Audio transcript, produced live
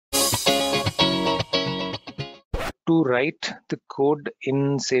to write the code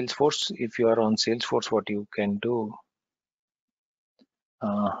in Salesforce, if you are on Salesforce, what you can do,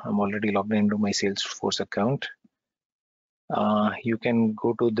 I'm already logged into my Salesforce account. You can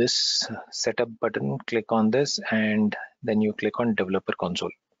go to this setup button, click on this, and then you click on developer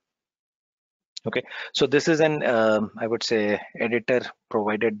console. Okay, so this is an I would say editor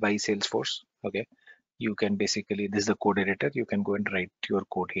provided by Salesforce. Okay, you can basically, this is the code editor, you can go and write your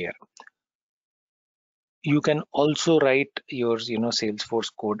code here. You can also write your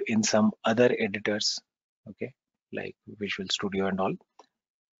Salesforce code in some other editors, okay, like Visual Studio and all.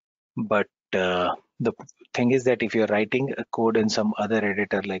 But the thing is that if you're writing a code in some other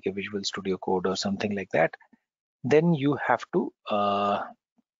editor like a Visual Studio Code or something like that, then you have to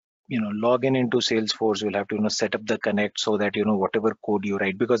log in into Salesforce. You'll have to set up the connect so that whatever code you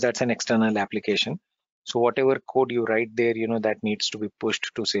write, because that's an external application. So whatever code you write there, that needs to be pushed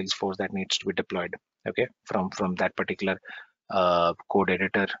to Salesforce, that needs to be deployed, okay, from that particular code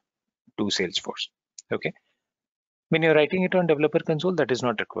editor to Salesforce. Okay, when you're writing it on developer console, that is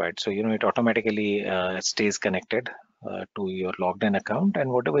not required. So it automatically stays connected to your logged in account,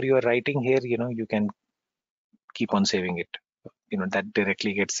 and whatever you are writing here, you can keep on saving it. That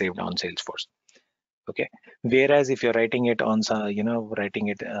directly gets saved on Salesforce. Okay, whereas if you're writing it on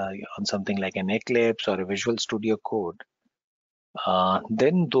on something like an Eclipse or a Visual Studio Code,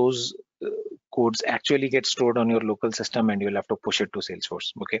 then those codes actually get stored on your local system and you'll have to push it to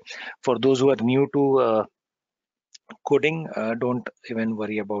Salesforce. Okay, for those who are new to coding, don't even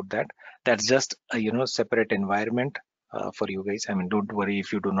worry about that. That's just a separate environment for you guys. I mean, don't worry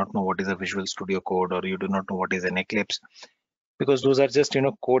if you do not know what is a Visual Studio Code or you do not know what is an Eclipse, because those are just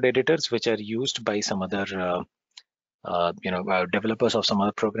code editors which are used by some other developers of some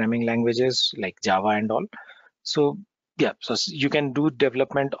other programming languages like Java and all. So yeah, so you can do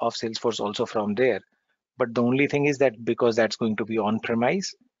development of Salesforce also from there, but the only thing is that because that's going to be on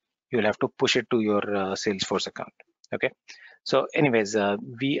premise, you'll have to push it to your Salesforce account. Okay, so anyways,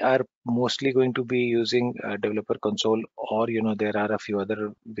 we are mostly going to be using developer console, or there are a few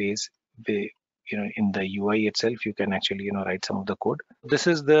other ways in the UI itself you can actually write some of the code. This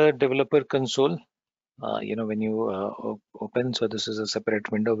is the developer console. When you open, so this is a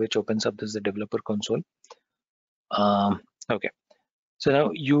separate window which opens up. This is the developer console. Okay, so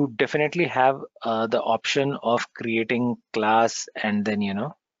now you definitely have the option of creating class, and then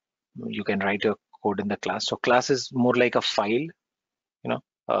you can write your code in the class. So class is more like a file,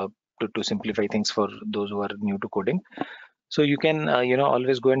 to simplify things for those who are new to coding. So you can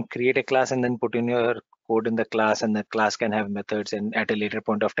always go and create a class and then put in your code in the class, and the class can have methods, and at a later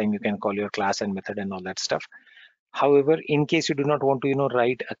point of time you can call your class and method and all that stuff. However, in case you do not want to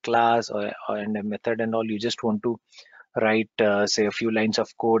write a class and a method and all, you just want to write say a few lines of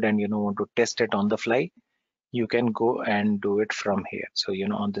code and want to test it on the fly, you can go and do it from here. So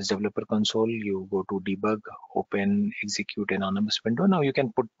on this developer console, you go to debug, open, execute anonymous window. Now you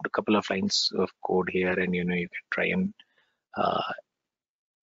can put a couple of lines of code here, and you can try and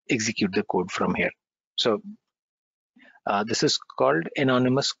execute the code from here. So this is called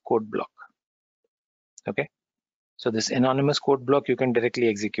anonymous code block. Okay, so this anonymous code block you can directly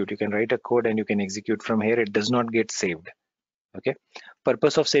execute. You can write a code and you can execute from here. It does not get saved. Okay,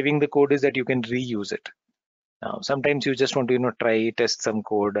 purpose of saving the code is that you can reuse it. Now sometimes you just want to test some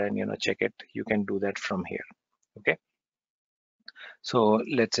code and check it. You can do that from here. Okay, so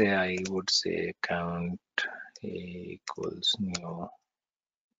let's say I would say count A equals new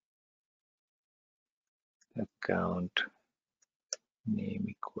account name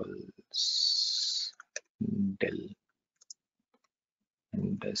equals Dell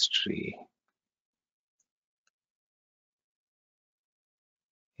industry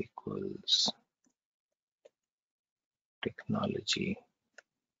equals technology.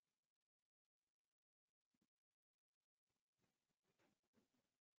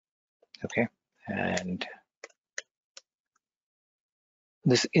 Okay, and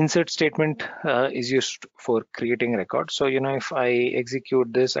this insert statement is used for creating records. So if I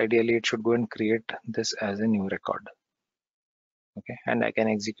execute this, ideally it should go and create this as a new record. Okay, and I can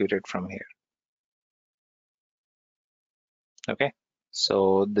execute it from here. Okay,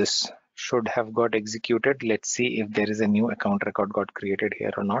 so this should have got executed. Let's see if there is a new account record got created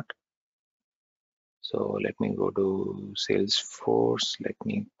here or not. So let me go to Salesforce. Let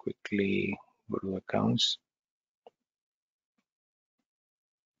me quickly go to accounts.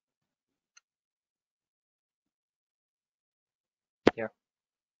 Yeah,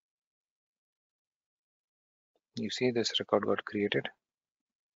 you see this record got created.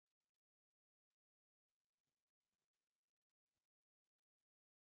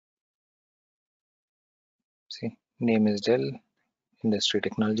 See, Name is Dell, industry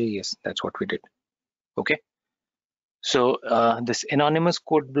technology. Yes, that's what we did. Okay. So this anonymous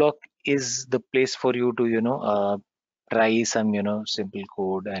code block is the place for you to try some simple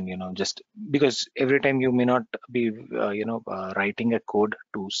code, and just because every time you may not be writing a code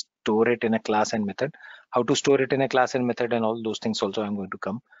to store it in a class and method. How to store it in a class and method and all those things also I'm going to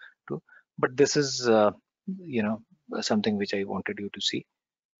come to, but this is something which I wanted you to see,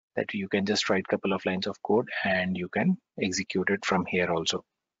 that you can just write couple of lines of code and you can execute it from here also.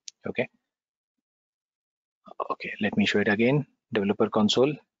 Okay, let me show it again. Developer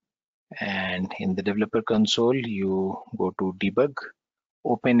console, and in the developer console you go to debug,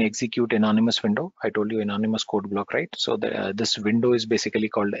 open execute anonymous window. I told you anonymous code block, right? So this window is basically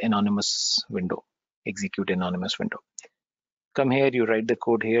called anonymous window, execute anonymous window. Come here, you write the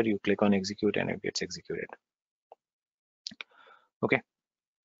code here, you click on execute and it gets executed. Okay,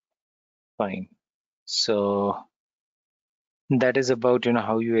 fine. So that is about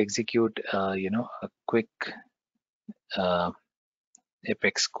how you execute a quick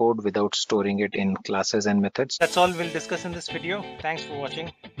Apex code without storing it in classes and methods. That's all we'll discuss in this video. Thanks for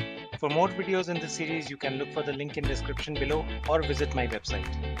watching. For more videos in this series, you can look for the link in description below or visit my website.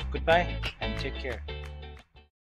 Goodbye and take care.